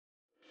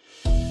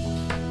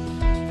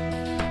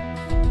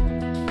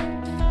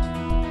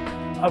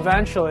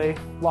Eventually,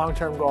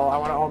 long-term goal, I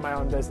want to own my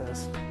own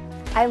business.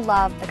 I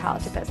love the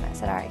College of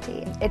Business at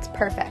RIT. It's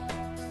perfect.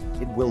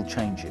 It will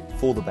change it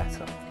for the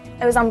better.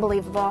 It was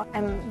unbelievable.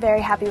 I'm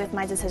very happy with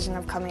my decision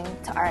of coming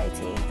to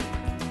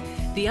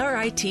RIT. The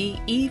RIT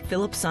E.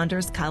 Philip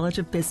Saunders College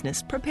of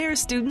Business prepares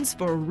students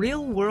for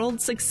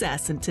real-world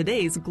success in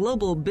today's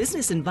global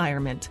business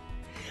environment.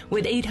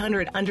 With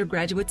 800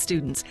 undergraduate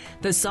students,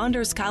 the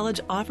Saunders College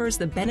offers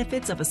the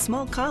benefits of a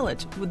small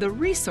college with the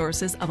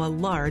resources of a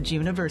large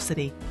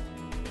university.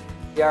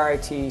 The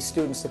RIT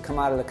students that come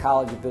out of the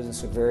College of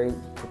Business are very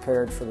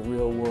prepared for the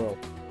real world.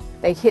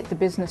 They hit the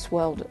business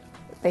world,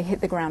 they hit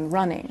the ground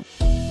running.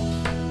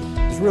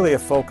 There's really a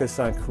focus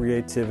on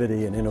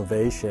creativity and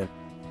innovation.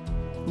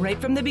 Right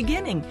from the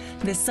beginning,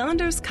 the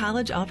Saunders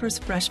College offers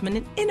freshmen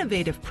an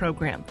innovative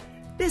program,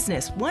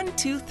 Business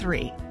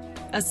 123,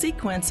 a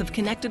sequence of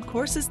connected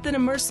courses that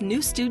immerse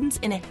new students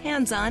in a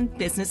hands-on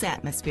business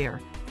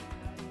atmosphere.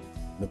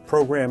 The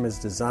program is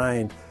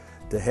designed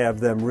to have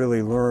them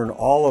really learn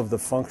all of the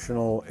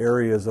functional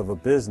areas of a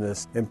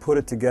business and put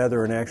it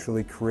together in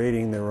actually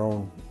creating their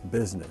own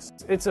business.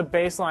 It's a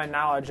baseline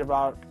knowledge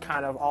about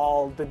kind of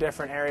all the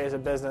different areas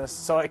of business,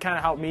 so it kind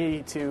of helped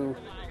me to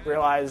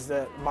realize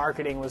that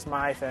marketing was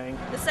my thing.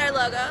 This is our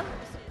logo.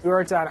 We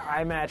worked on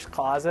iMatch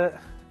Closet,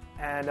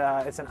 and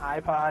it's an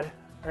iPod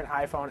or an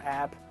iPhone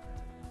app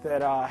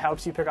that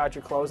helps you pick out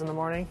your clothes in the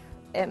morning.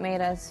 It made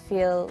us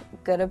feel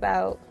good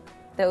about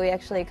that we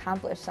actually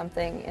accomplished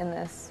something in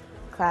this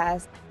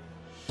class.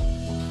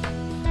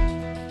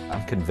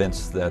 I'm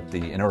convinced that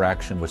the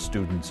interaction with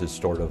students is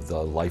sort of the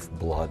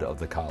lifeblood of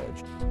the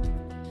college.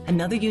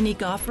 Another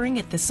unique offering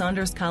at the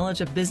Saunders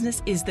College of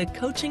Business is the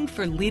Coaching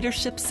for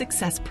Leadership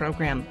Success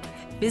program.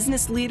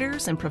 Business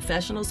leaders and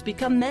professionals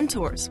become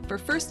mentors for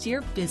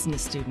first-year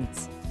business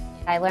students.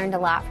 I learned a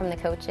lot from the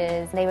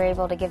coaches. They were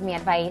able to give me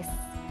advice,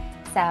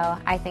 so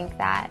I think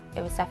that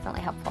it was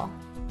definitely helpful.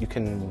 You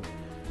can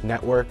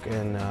network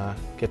and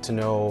get to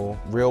know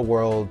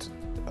real-world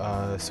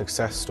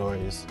success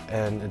stories,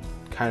 and it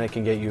kind of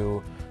can get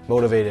you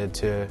motivated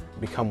to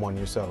become one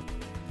yourself.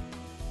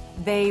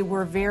 They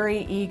were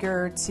very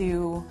eager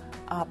to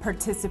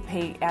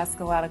participate, ask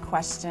a lot of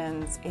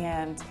questions,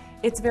 and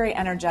it's very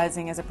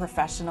energizing as a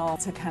professional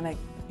to kind of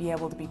be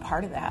able to be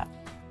part of that.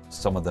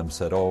 Some of them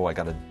said, oh, I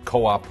got a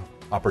co-op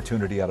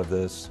opportunity out of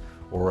this,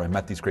 or I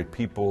met these great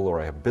people,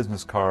 or I have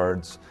business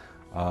cards.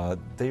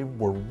 They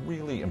were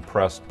really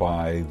impressed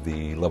by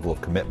the level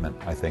of commitment,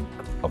 I think,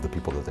 of the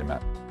people that they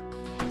met.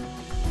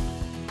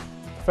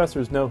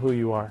 Professors know who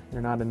you are.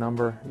 You're not a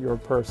number, you're a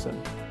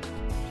person.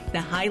 The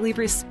highly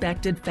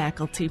respected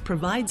faculty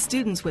provide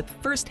students with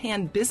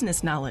first-hand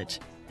business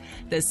knowledge.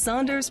 The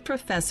Saunders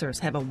professors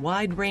have a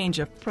wide range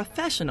of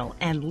professional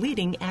and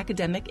leading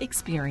academic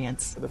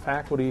experience. The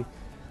faculty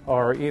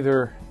are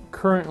either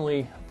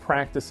currently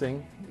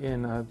practicing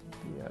in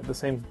the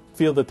same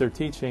field that they're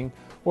teaching,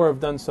 or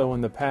have done so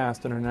in the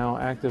past and are now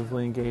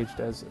actively engaged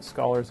as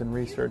scholars and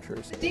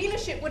researchers. The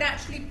dealership would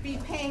actually be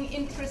paying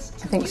interest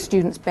to I think you.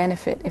 students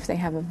benefit if they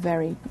have a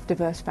very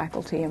diverse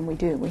faculty, and we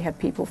do. We have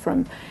people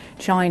from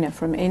China,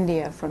 from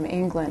India, from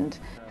England.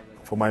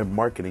 For my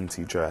marketing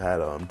teacher, I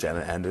had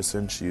Janet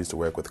Anderson. She used to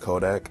work with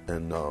Kodak,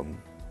 and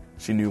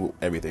she knew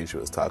everything she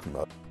was talking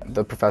about.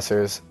 The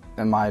professors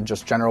in my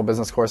just general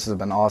business courses have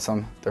been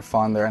awesome. They're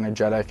fun, they're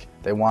energetic,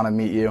 they want to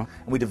meet you.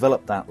 And we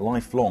developed that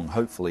lifelong,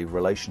 hopefully,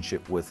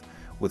 relationship with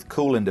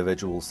cool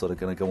individuals that are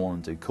going to go on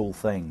and do cool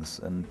things.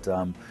 And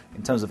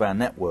in terms of our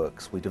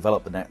networks, we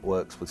develop the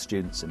networks with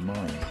students in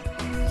mind.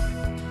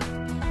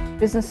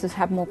 Businesses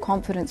have more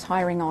confidence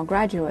hiring our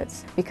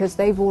graduates because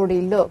they've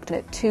already looked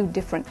at 2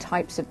 different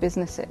types of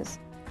businesses.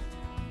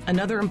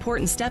 Another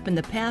important step in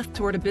the path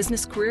toward a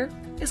business career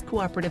is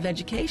cooperative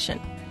education.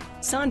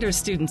 Saunders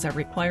students are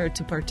required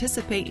to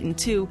participate in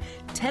 2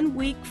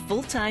 10-week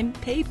full-time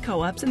paid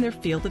co-ops in their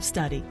field of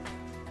study.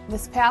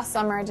 This past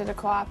summer I did a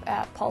co-op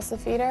at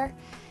Pulsafeeder,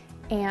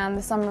 and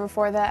the summer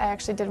before that I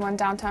actually did one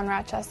downtown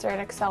Rochester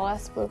at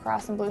Excellus, Blue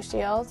Cross and Blue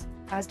Shield.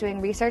 I was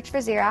doing research for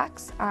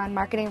Xerox on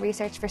marketing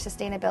research for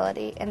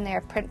sustainability in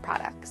their print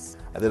products.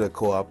 I did a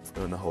co-op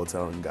in a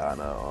hotel in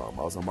Ghana.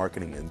 I was a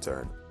marketing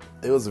intern.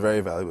 It was a very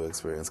valuable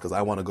experience because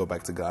I want to go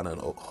back to Ghana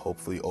and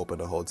hopefully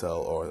open a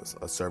hotel or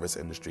a service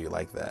industry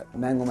like that.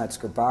 Mengel,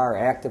 Metzger, Barr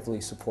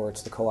actively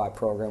supports the co-op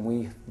program.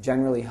 We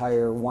generally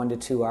hire 1 to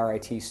 2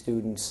 RIT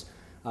students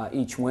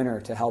each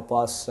winter to help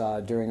us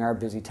during our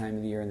busy time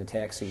of the year in the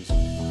tax season.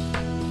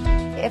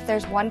 If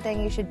there's one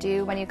thing you should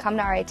do when you come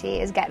to RIT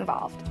is get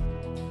involved.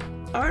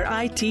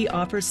 RIT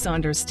offers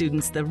Saunders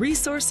students the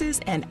resources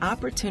and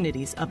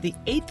opportunities of the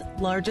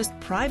 8th largest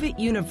private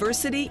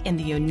university in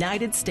the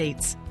United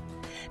States.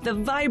 The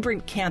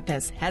vibrant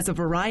campus has a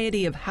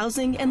variety of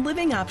housing and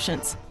living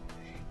options.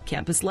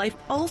 Campus life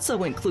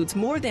also includes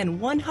more than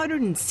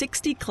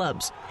 160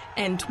 clubs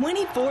and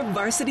 24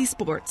 varsity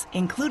sports,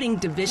 including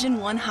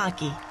Division I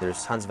hockey.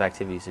 There's tons of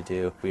activities to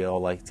do. We all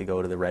like to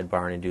go to the Red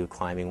Barn and do a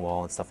climbing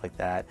wall and stuff like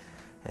that,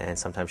 and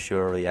sometimes shoot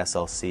over the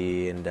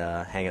SLC and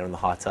hang out in the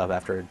hot tub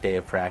after a day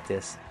of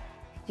practice.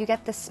 You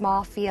get the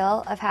small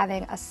feel of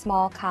having a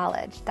small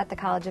college that the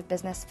College of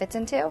Business fits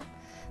into,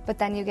 but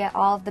then you get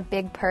all of the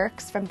big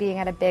perks from being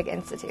at a big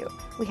institute.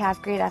 We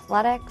have great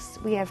athletics,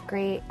 we have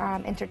great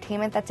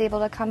entertainment that's able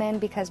to come in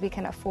because we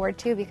can afford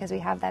to, because we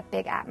have that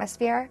big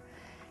atmosphere.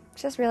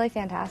 It's just really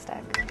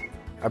fantastic.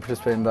 I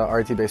participate in the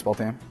RIT baseball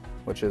team,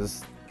 which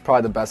is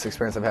probably the best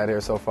experience I've had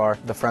here so far.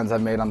 The friends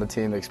I've made on the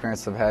team, the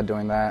experience I've had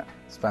doing that,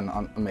 it's been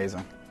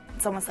amazing.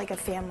 It's almost like a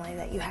family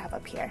that you have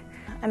up here.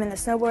 I'm in the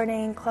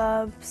snowboarding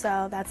club,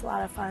 so that's a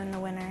lot of fun in the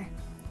winter.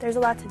 There's a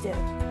lot to do.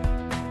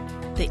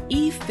 The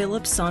E.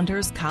 Philip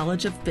Saunders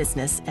College of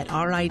Business at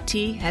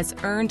RIT has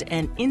earned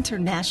an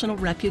international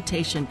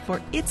reputation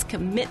for its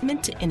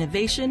commitment to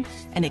innovation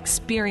and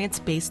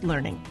experience-based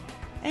learning,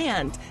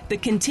 and the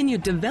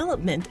continued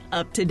development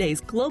of today's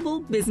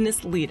global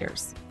business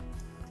leaders.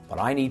 But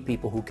I need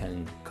people who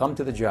can come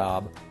to the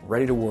job,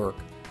 ready to work,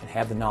 and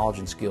have the knowledge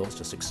and skills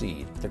to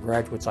succeed. The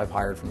graduates I've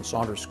hired from the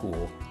Saunders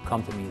School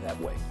come to me that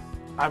way.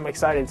 I'm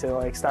excited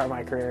to start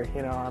my career.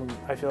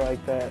 I feel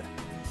like that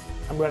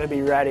I'm going to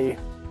be ready.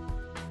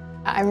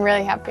 I'm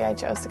really happy I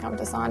chose to come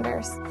to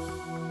Saunders.